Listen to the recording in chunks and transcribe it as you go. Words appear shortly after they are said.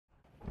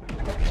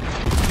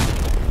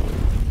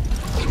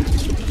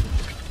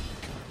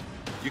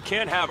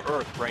can't have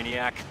Earth,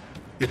 Brainiac.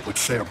 It would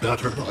fare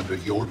better under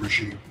your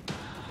regime.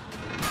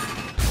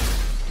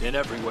 In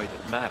every way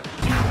that matters.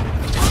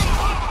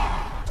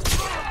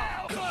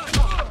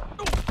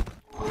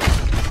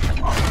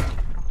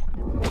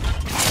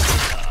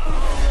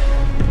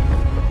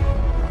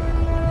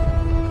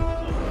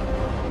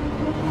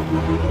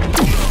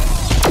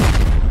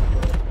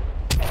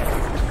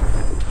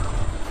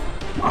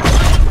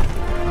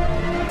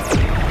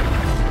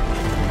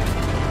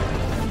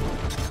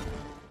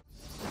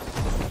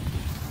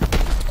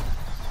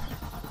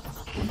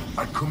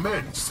 I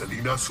commend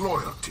Selina's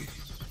loyalty.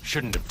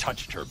 Shouldn't have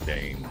touched her,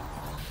 Bane.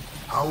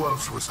 How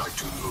else was I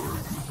to lure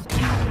you?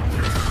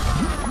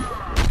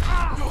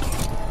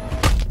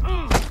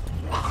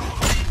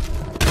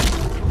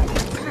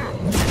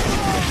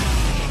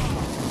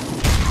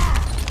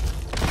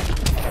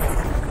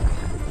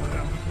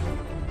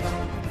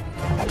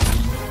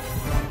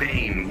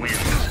 Bane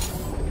wins.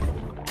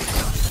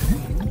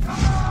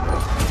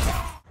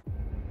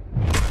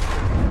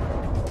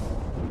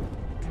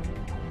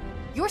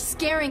 You're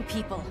scaring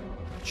people.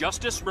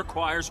 Justice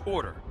requires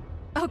order.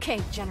 Okay,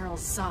 General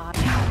Zod.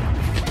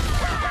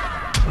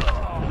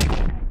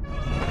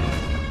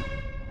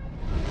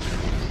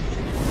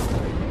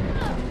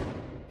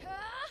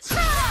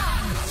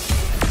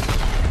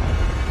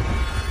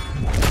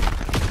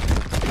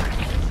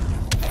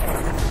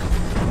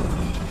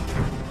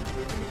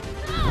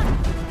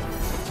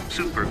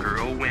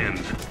 Supergirl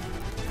wins.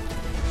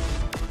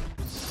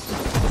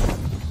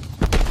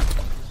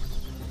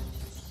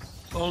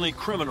 Only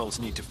criminals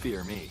need to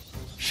fear me.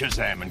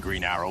 Shazam and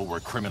Green Arrow were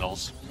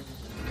criminals.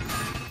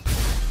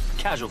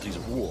 Casualties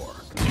of war.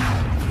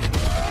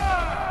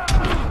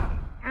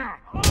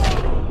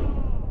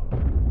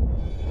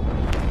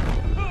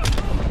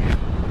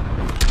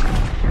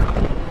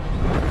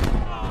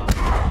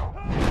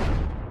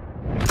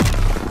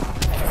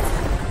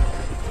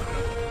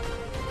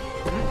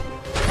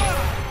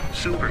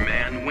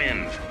 Superman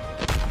wins.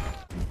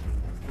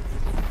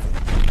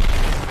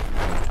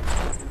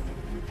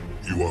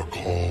 You are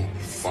called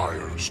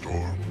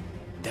Firestorm.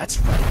 That's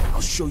right.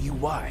 I'll show you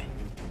why.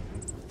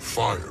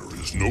 Fire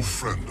is no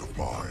friend of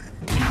mine.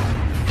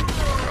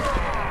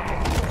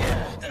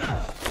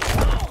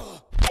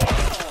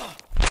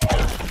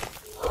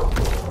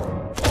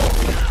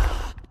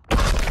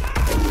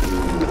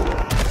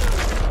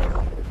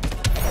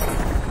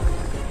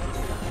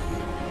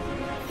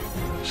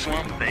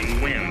 Swamp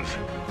Thing wins.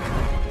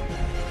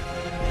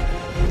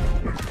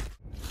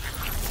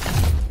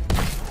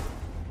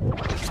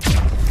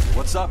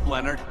 What's up,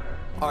 Leonard?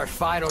 Our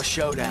final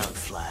showdown,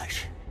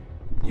 Flash.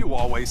 You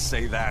always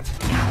say that.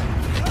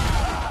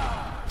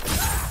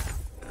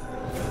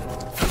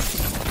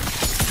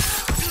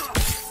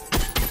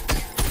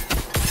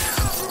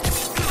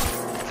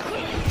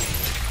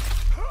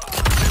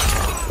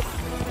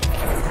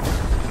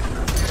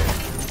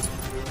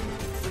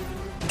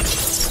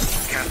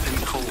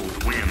 Captain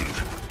Cold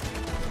wins.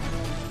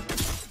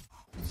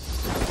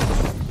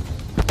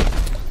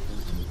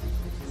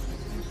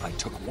 I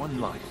took one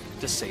life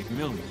to save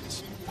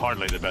millions.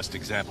 Hardly the best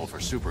example for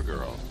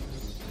Supergirl.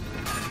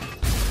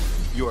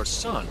 Your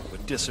son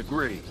would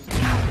disagree.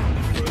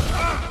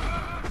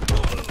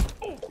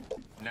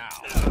 Now.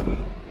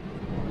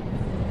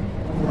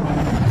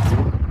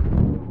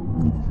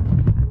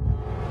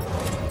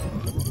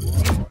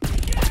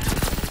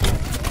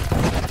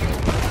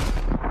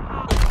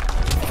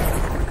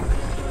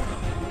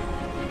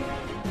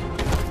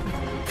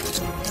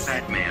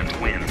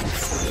 Batman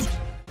wins.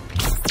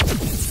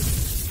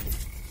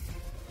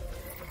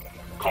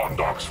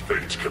 Kahndaq's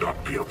fate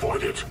cannot be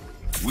avoided.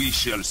 We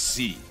shall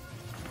see.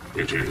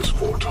 It is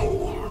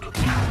foretold.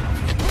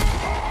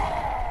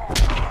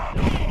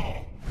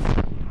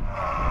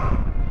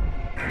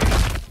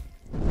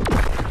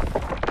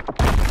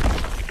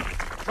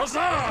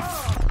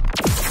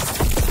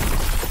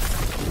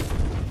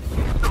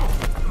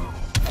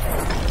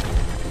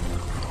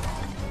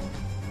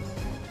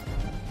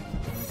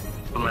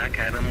 Black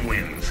Adam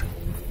wins.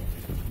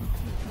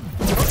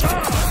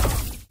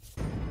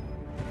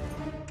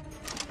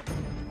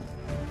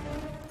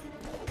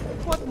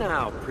 What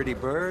now, pretty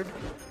bird?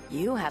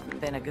 You haven't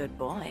been a good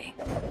boy.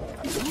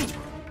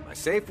 My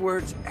safe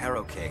word's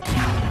arrow cake.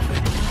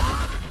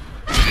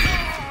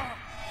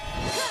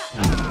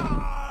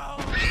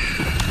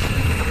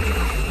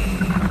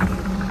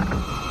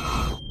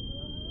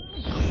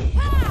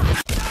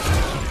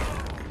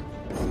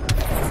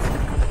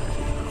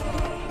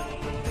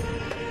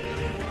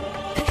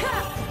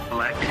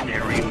 Black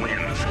Canary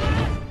wins.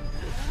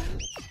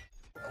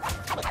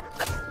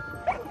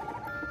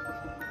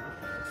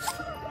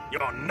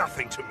 You're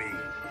nothing to me.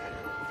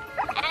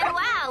 And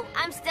wow,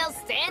 I'm still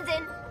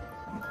standing.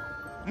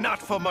 Not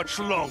for much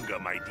longer,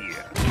 my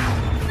dear.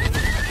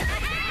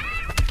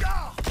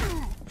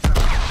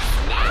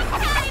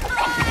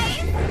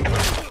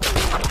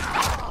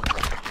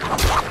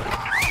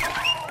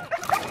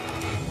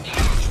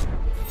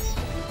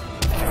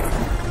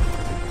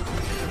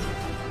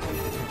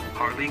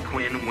 Harley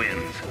Quinn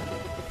wins.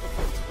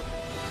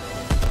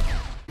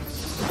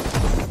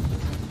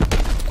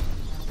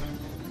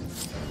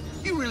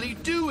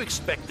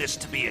 expect this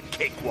to be a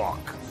cakewalk?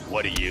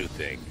 What do you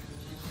think?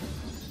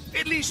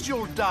 At least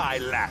you'll die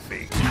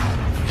laughing.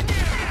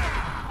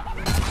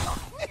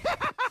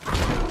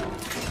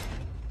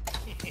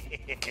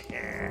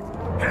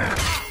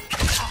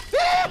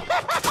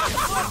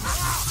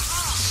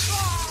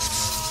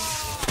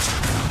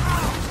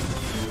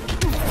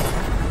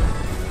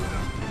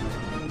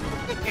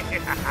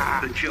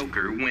 The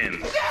Joker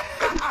wins.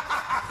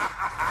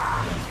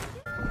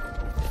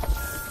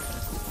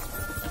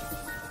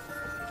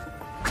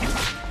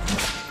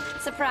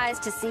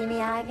 Surprised to see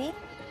me, Ivy?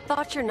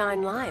 Thought your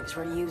 9 lives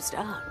were used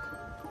up.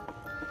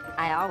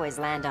 I always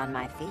land on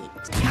my feet.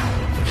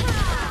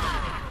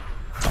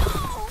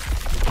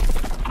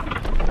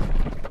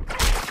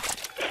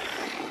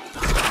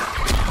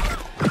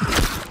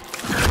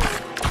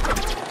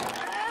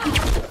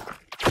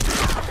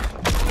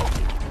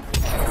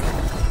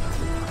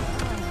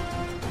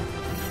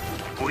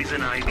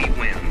 Poison Ivy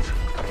wins.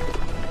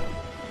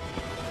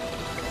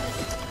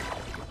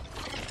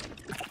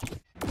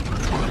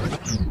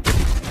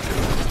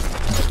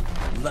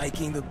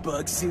 Liking the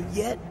bug suit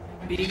yet?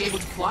 Being able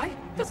to fly?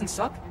 Doesn't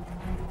suck.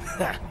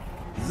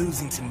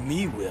 Losing to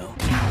me will.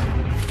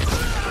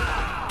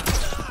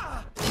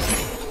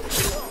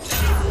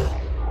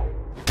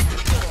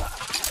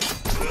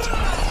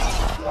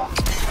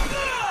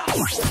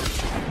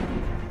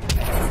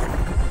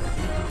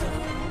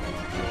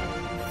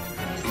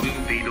 Blue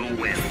Beetle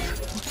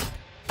wins.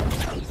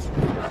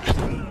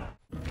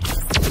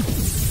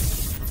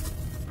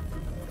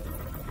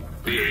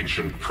 The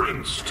ancient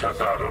prince,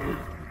 Teth-Adam.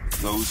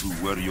 Those who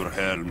wear your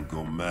helm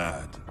go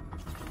mad.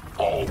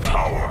 All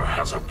power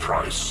has a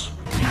price.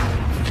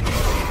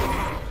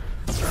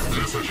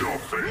 This is your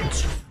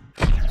fate.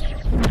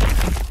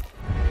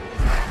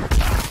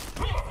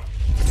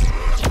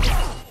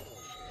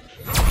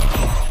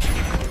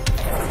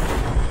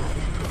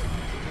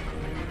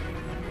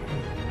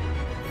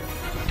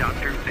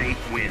 Dr. Fate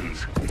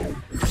wins.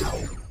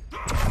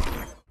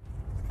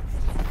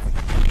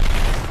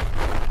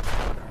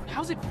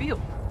 How's it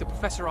feel? The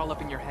professor all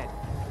up in your head.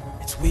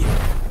 It's weird,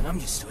 but I'm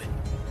used to it.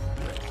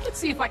 Let's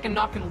see if I can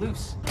knock him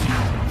loose.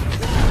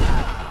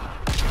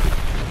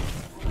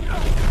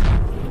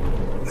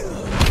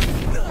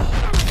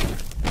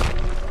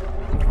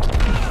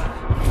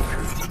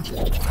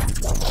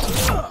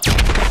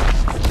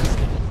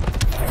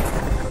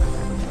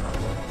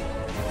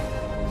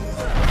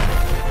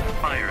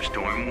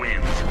 Firestorm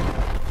wins.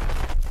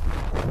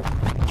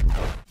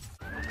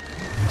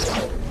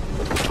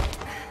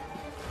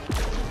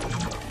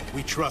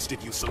 We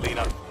trusted you,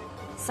 Selina.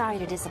 Sorry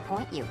to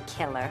disappoint you,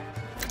 killer.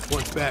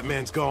 Once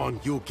Batman's gone,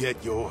 you'll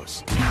get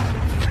yours.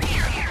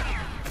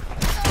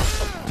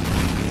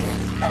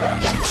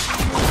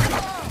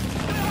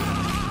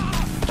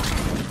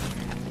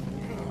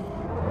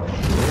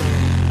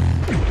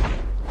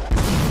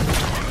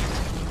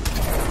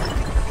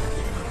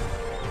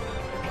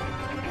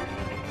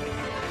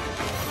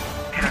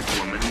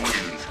 Catwoman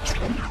wins.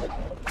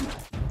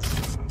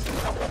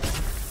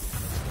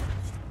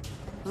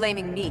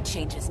 Blaming me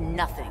changes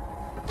nothing.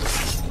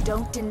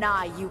 Don't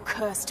deny you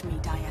cursed me,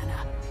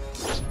 Diana.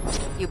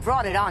 You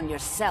brought it on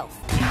yourself.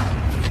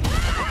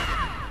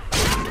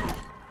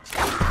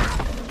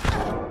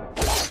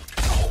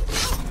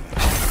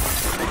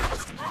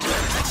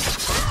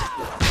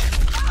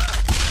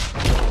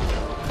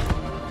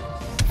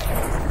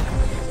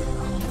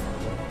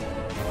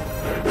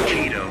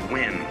 Cheetah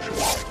wins.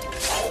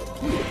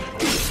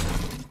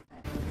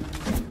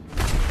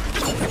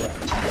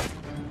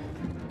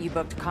 You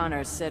booked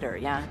Connor's sitter,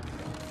 yeah?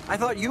 I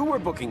thought you were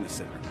booking the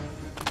sitter.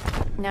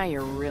 Now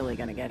you're really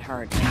gonna get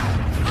hurt.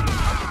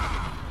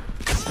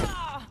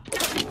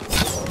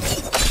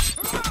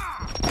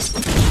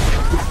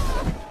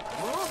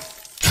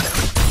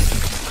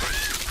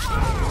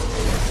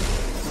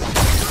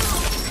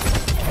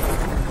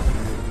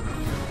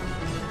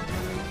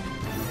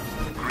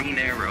 Green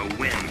Arrow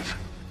wins.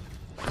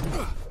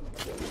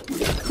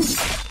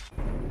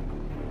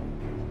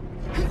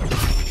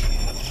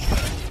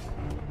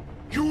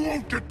 You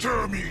won't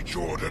deter me,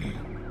 Jordan.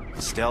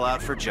 Still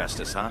out for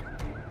justice, huh?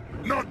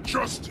 Not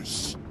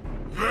justice.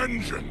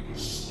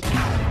 Vengeance.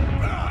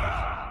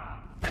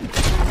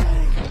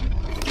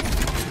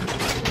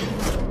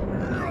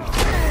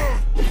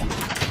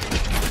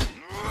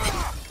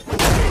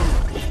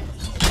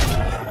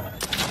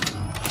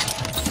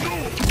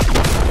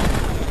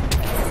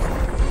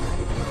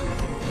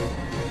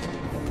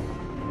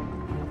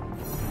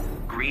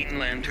 Green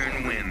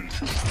Lantern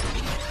wins.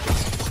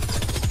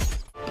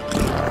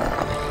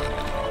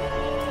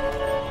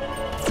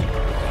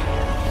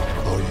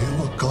 Are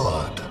you a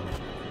god?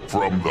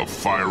 From the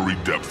fiery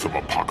depths of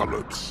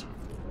Apocalypse.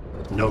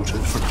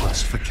 Noted for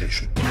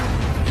classification.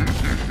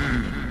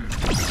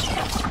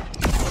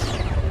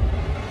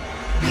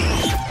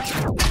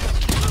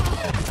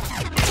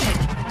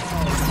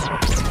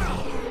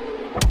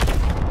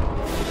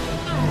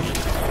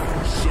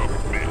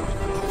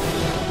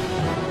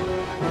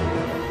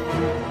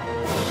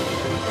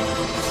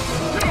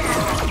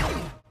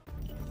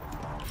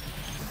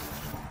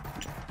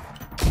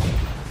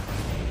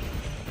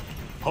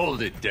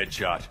 Hold it,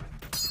 Deadshot.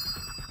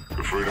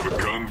 Afraid of a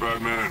gun,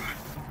 Batman?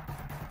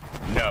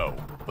 No,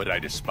 but I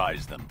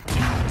despise them.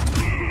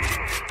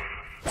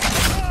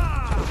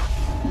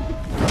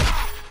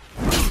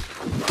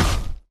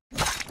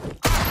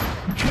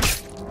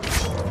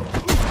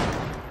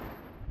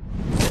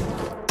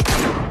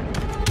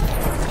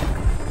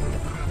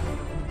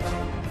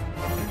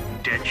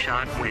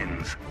 Deadshot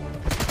wins.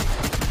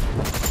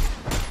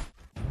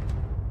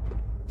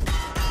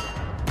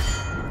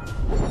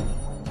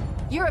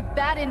 You're a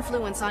bad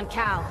influence on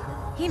Cal.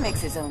 He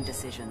makes his own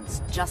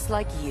decisions, just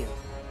like you.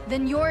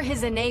 Then you're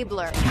his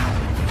enabler.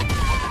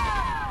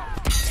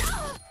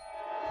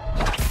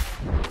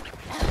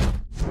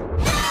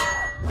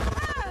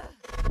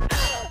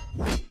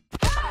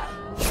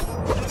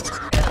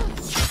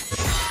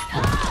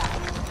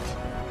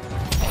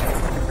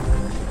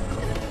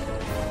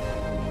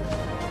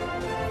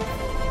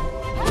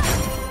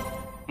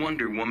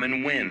 Wonder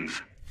Woman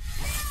wins.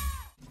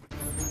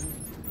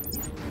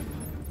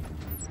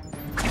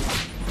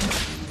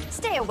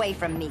 Stay away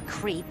from me,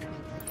 creep.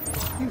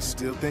 You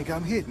still think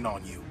I'm hitting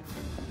on you?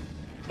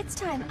 It's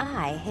time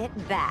I hit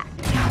back.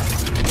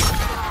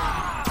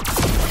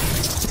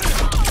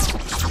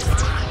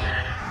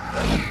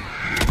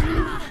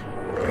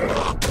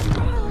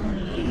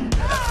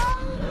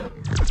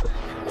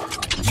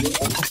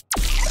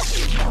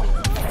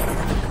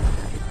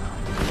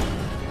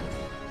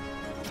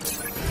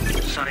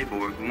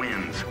 Cyborg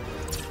wins.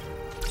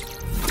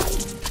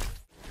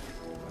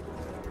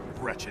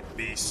 Wretched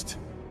beast.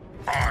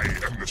 I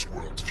am this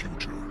world's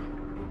future.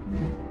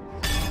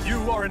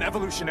 You are an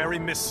evolutionary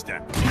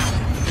misstep.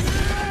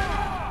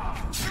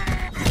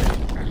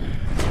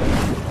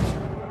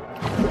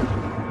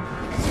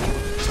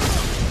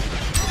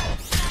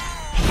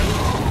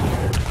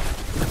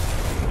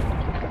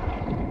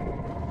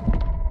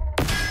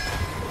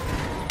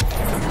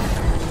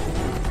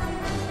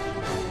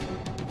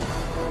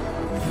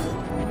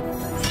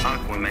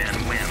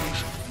 Aquaman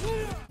wins.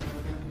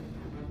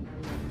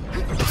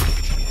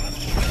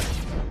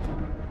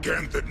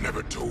 Ganthet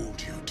never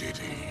told you, did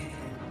he?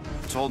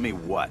 Told me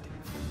what?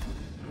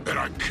 That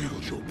I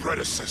killed your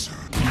predecessor.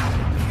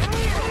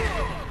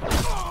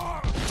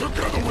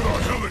 Together with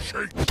our hellish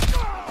hate,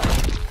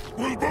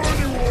 we'll burn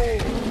you all!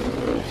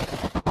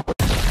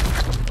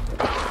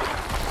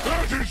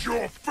 That is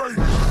your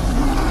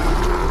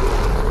fate!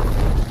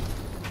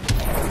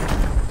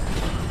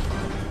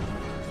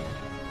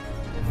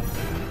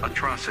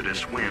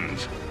 Atrocitus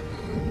wins.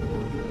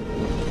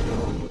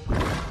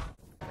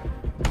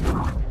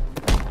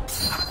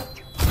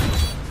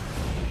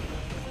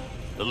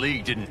 The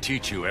League didn't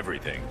teach you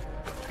everything.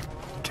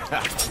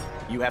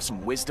 You have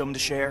some wisdom to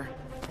share?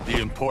 The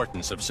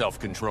importance of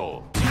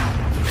self-control.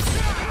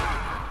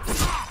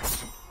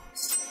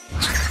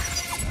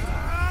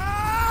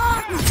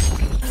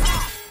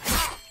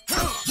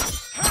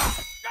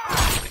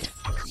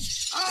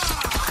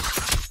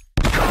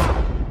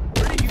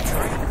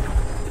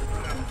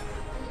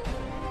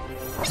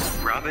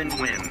 Robin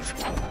wins.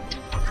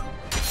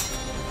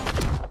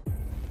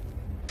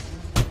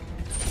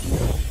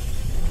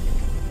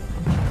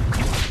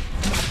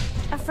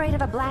 Afraid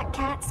of a black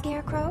cat,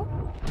 Scarecrow?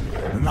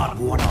 Not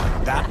one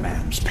on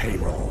Batman's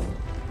payroll.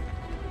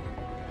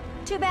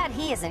 Too bad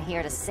he isn't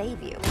here to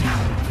save you.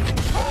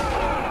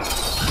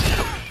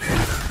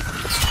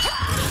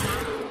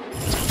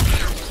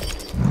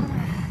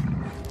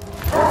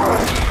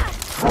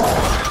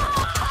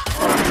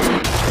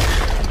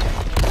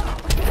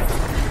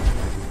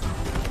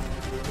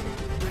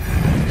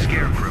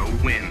 Scarecrow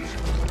wins.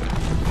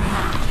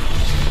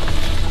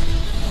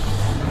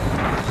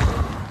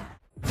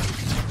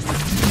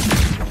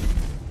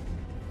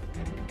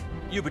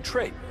 You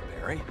betrayed me,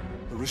 Barry.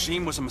 The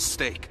regime was a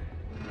mistake.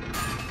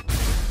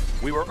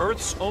 We were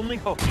Earth's only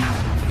hope.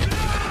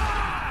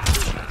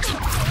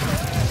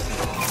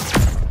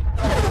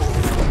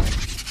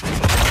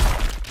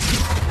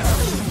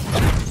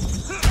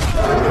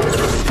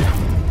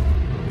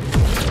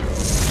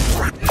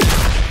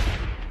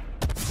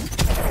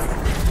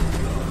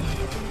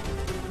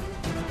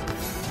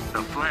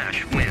 The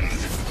Flash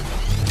wins.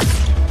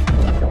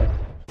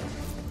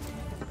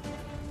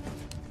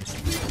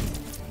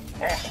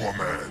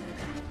 Aquaman,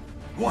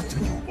 What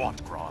do you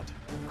want, Grodd?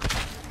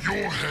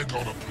 your head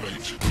on a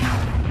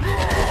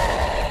plate.